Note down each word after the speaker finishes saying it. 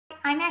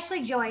I'm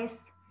Ashley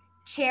Joyce,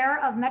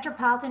 Chair of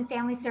Metropolitan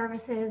Family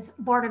Services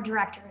Board of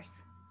Directors.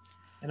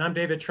 And I'm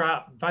David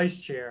Trop, Vice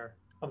Chair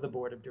of the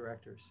Board of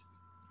Directors.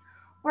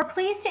 We're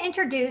pleased to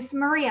introduce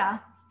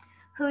Maria,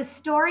 whose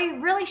story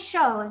really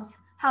shows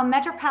how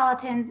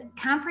Metropolitan's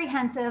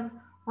comprehensive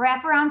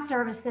wraparound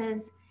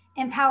services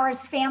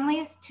empowers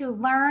families to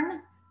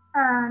learn,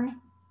 earn,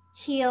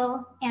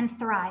 heal, and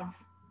thrive.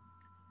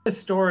 This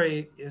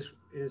story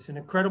is an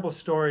incredible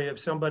story of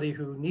somebody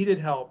who needed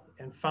help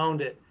and found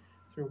it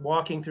through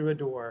walking through a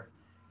door.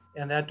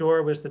 And that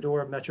door was the door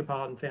of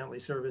Metropolitan Family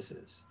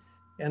Services.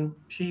 And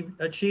she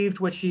achieved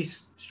what she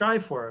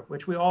strived for,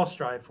 which we all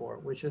strive for,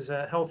 which is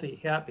a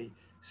healthy, happy,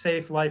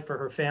 safe life for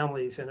her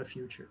families and a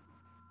future.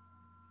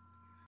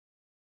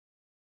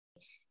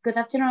 Good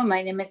afternoon.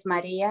 My name is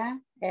Maria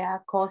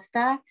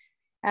Costa.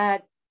 My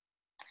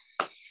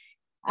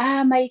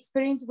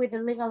experience with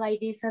the Legal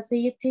ID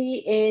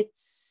Society,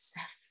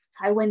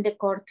 I went to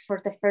court for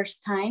the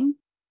first time.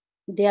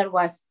 There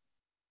was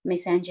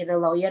Miss Angie, the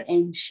lawyer,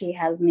 and she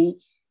helped me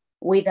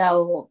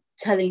without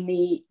telling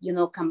me,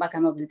 come back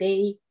another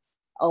day,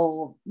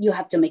 or you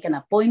have to make an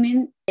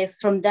appointment.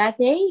 From that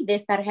day, they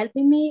start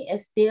helping me.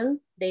 Still,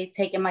 they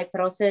taken my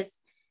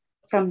process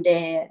from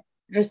the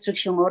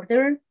restriction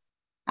order.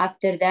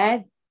 After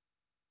that,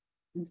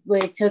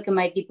 we took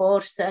my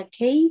divorce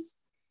case,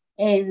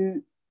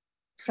 and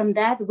from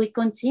that, we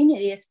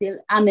continue.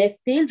 I'm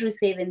still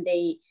receiving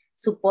the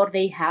support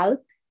they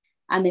help.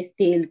 I'm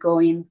still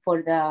going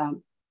for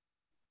the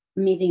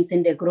meetings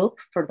in the group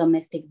for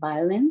domestic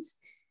violence.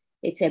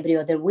 It's every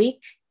other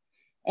week.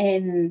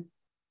 And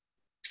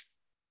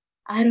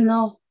I don't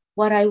know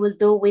what I will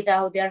do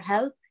without their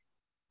help.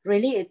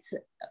 Really, it's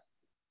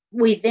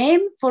with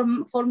them,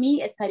 for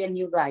me, start a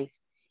new life,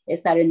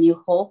 start a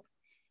new hope.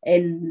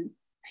 And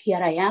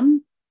here I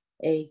am,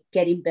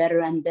 getting better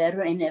and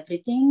better and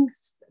everything,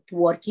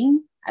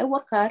 working. I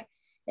work hard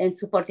and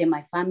supporting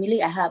my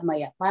family. I have my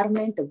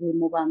apartment. We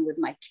move on with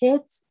my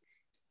kids.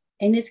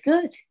 And it's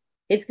good.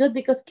 It's good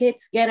because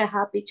kids get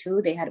happy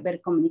too. They have better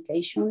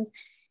communications.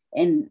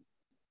 And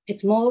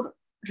it's more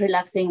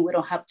relaxing. We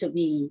don't have to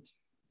be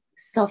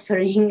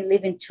suffering,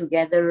 living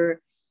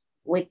together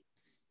with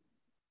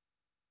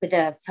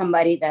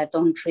somebody that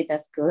don't treat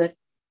us good.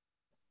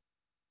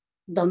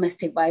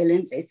 Domestic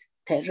violence is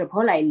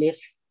terrible. I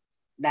lived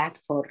that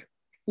for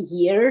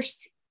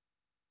years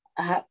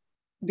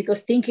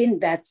because thinking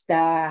that's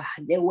the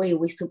way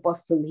we're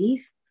supposed to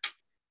live.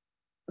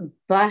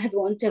 But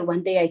until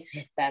one day I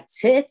said,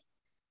 that's it.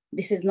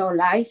 This is no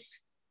life.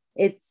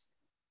 It's,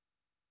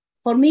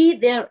 for me,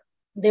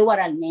 they were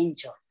an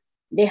angel.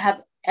 They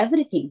have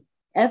everything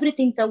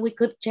that we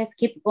could just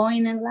keep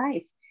going in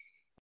life.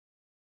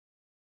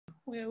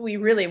 We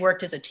really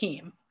worked as a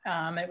team.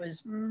 It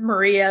was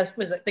Maria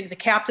was, I think, the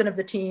captain of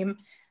the team,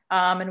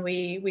 and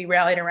we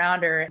rallied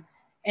around her.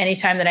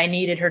 Anytime that I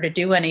needed her to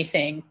do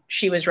anything,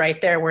 she was right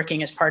there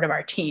working as part of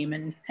our team.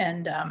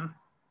 And I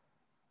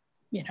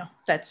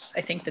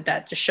think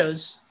that just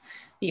shows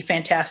the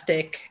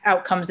fantastic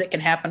outcomes that can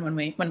happen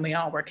when we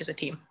all work as a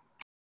team.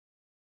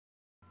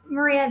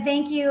 Maria,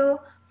 thank you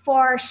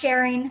for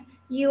sharing.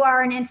 You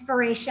are an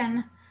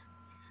inspiration.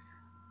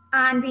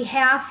 On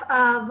behalf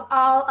of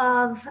all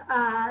of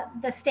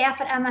the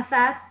staff at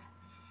MFS,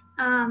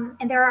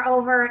 and there are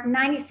over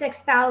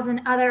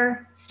 96,000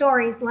 other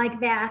stories like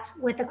that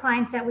with the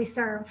clients that we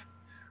serve.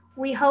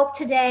 We hope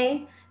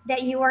today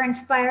that you are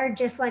inspired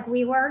just like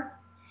we were,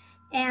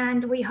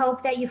 and we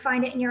hope that you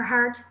find it in your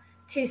heart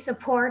to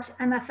support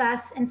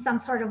MFS in some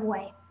sort of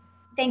way.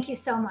 Thank you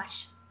so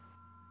much.